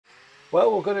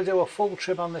Well, we're going to do a full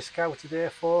trim on this cow today,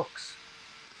 folks.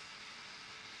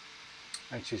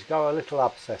 And she's got a little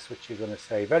abscess, which you're going to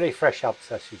see. Very fresh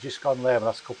abscess. She's just gone lame the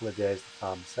last couple of days, the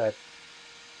farmer said.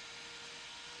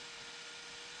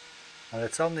 And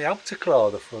it's on the outer claw,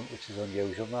 the front, which is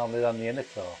unusual. Normally on the inner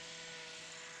claw.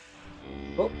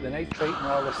 But they need treating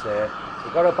all the same.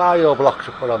 We've got a bio block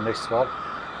to put on this one.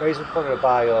 The reason we're putting a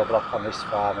bio block on this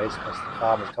farm is because the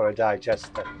farmer's got a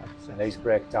digester and these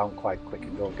break down quite quick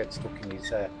and don't get stuck in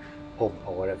his pump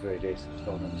or whatever it is. I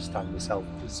don't understand myself.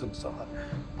 There's some sort of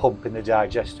pump in the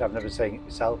digester. I've never seen it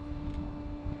myself.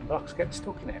 The blocks get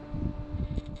stuck in it.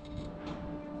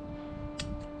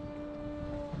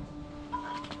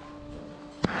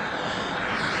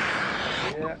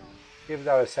 Yeah, give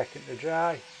that a second to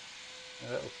dry.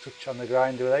 A little touch on the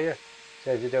grinder there,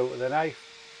 saves you do it with a knife.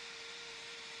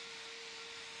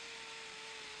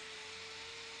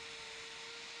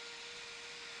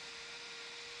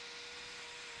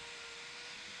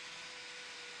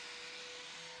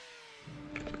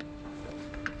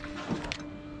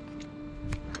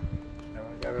 Now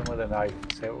we'll go in with a knife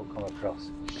and see what will come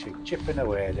across. She's chipping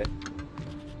away at it.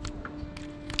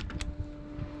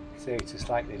 See, it's a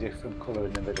slightly different colour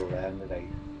in the middle there underneath.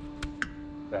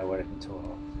 Where we're heading towards.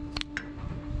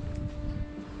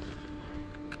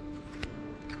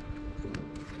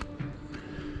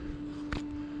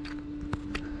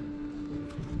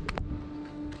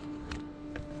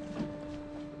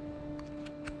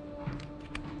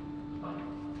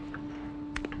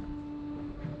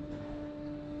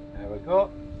 There we go.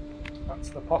 That's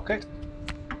the pocket.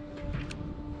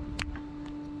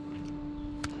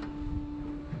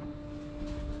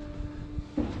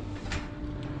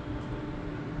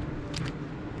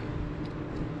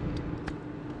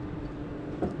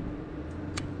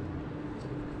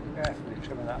 Carefully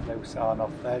trimming that loose arm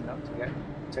off there, not to get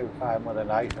too fine with a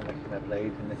knife and making a bleed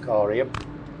in the corium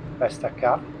best I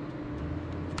can.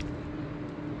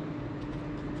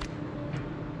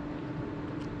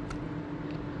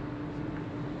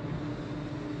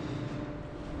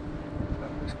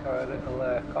 I've just got a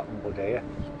little cotton bud here,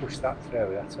 just push that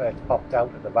through, that's where it popped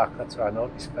out at the back, that's where I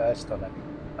noticed first on it,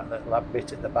 that little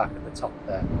bit at the back at the top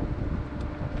there.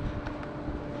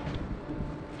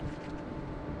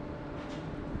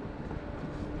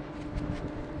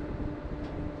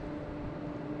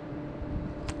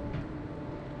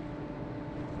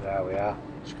 There we are.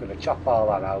 Just going to chop all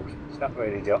that out. It's not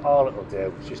really do all it'll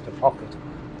do. It's just a pocket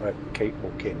where I can keep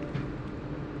hooking.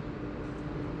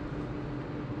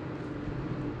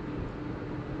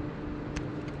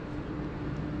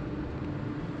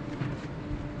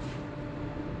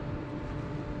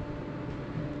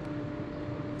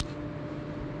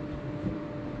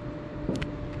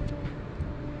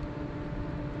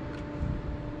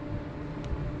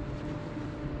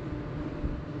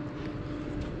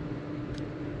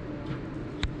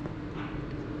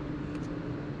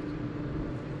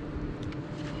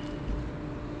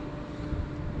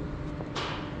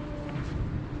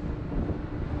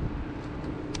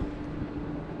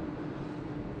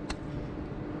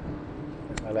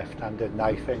 Left-handed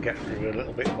knife and get rid of a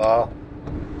little bit more.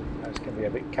 It's going to be a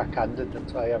bit cack-handed,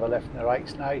 that's why I have a left and a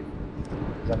right knife,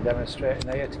 as I'm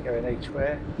demonstrating here to go in each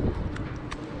way.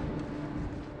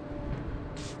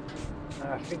 And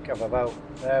I think I've about,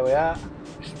 there we are,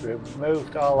 just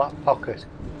removed all that pocket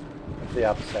of the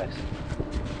abscess.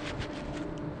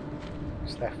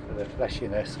 Just left with the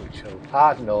fleshiness, which will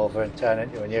harden over and turn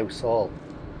into a new sole.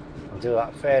 I'll do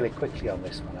that fairly quickly on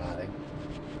this one, I think.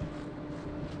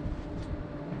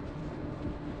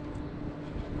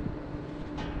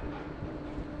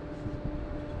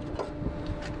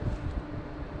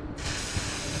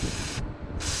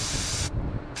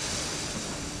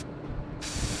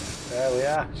 There we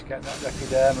are, just getting that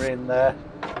epiderma in there.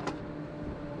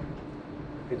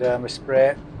 Epiderma spray,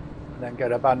 and then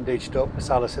get her bandaged up with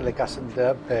salicylic acid and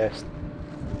derm paste.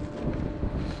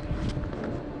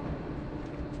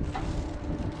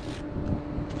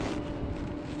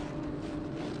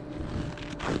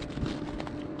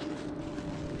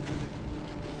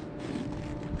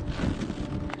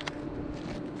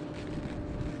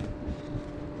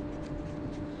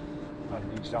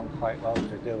 Bandaged on quite well,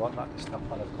 because I do want that to stop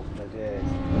on a couple of days.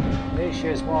 There she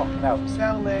is walking out. See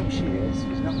how lame she is?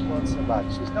 She's not going so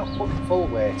bad. She's not putting full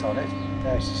weight on it.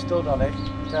 There, she stood on it,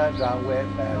 turned round,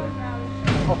 weight bearing.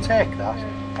 I'll take that.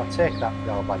 I'll take that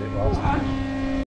for how bad it was.